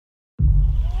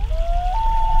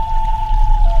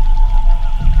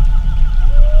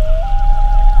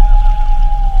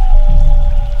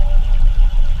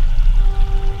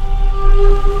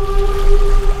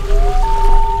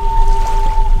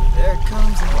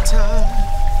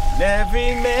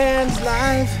Every man's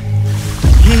life,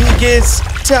 he gets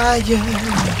tired,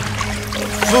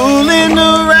 fooling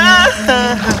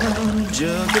around,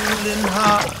 juggling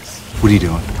hearts. What are you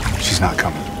doing? She's not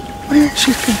coming. What do you mean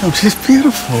she's beautiful? She's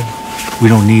beautiful. We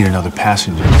don't need another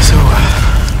passenger. So,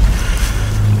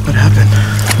 what happened?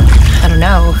 I don't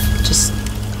know. Just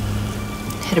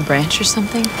hit a branch or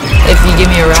something. If you give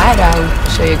me a ride, I'll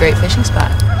show you a great fishing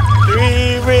spot.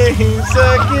 3-ring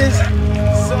circus,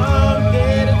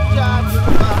 someday to drive your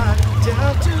body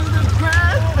down to the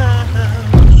ground.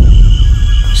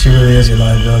 She really is your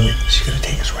liability. She's gonna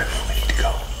take us right where we need to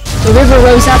go. The river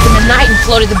rose up in the night and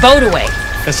floated the boat away.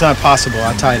 That's not possible.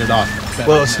 I tied it off.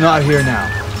 Well, it's not here now.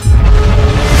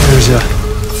 There's a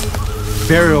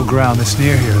burial ground that's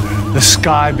near here. The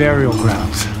Sky Burial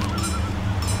Grounds.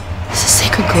 This is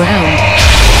sacred ground.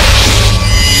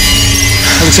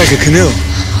 That looks like a canoe.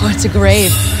 Oh, it's a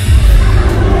grave.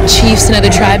 Chiefs and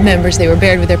other tribe members, they were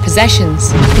buried with their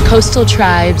possessions. The coastal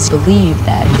tribes believe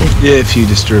that If you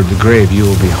disturb the grave, you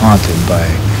will be haunted by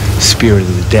the spirit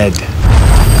of the dead.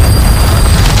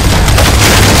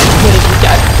 What have you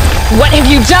done? What have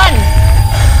you done?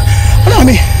 Well, I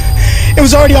mean, it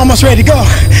was already almost ready to go.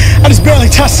 I just barely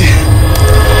touched it.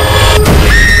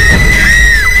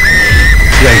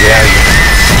 You gotta get out of here.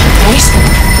 Bryce?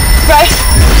 Bryce?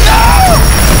 No!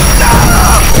 No!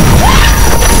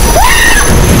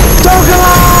 Don't go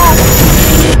on!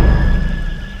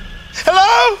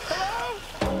 Hello?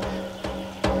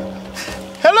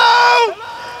 Hello?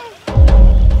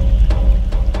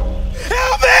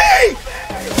 Help me!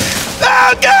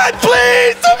 Oh, God,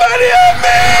 please! Somebody help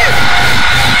me!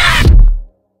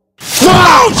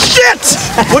 Oh, shit!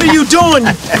 What are you doing?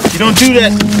 You don't do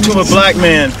that to a black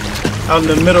man out in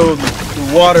the middle of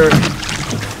the water.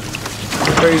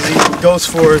 Crazy ghost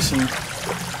forest and...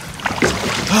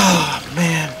 Oh,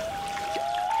 man.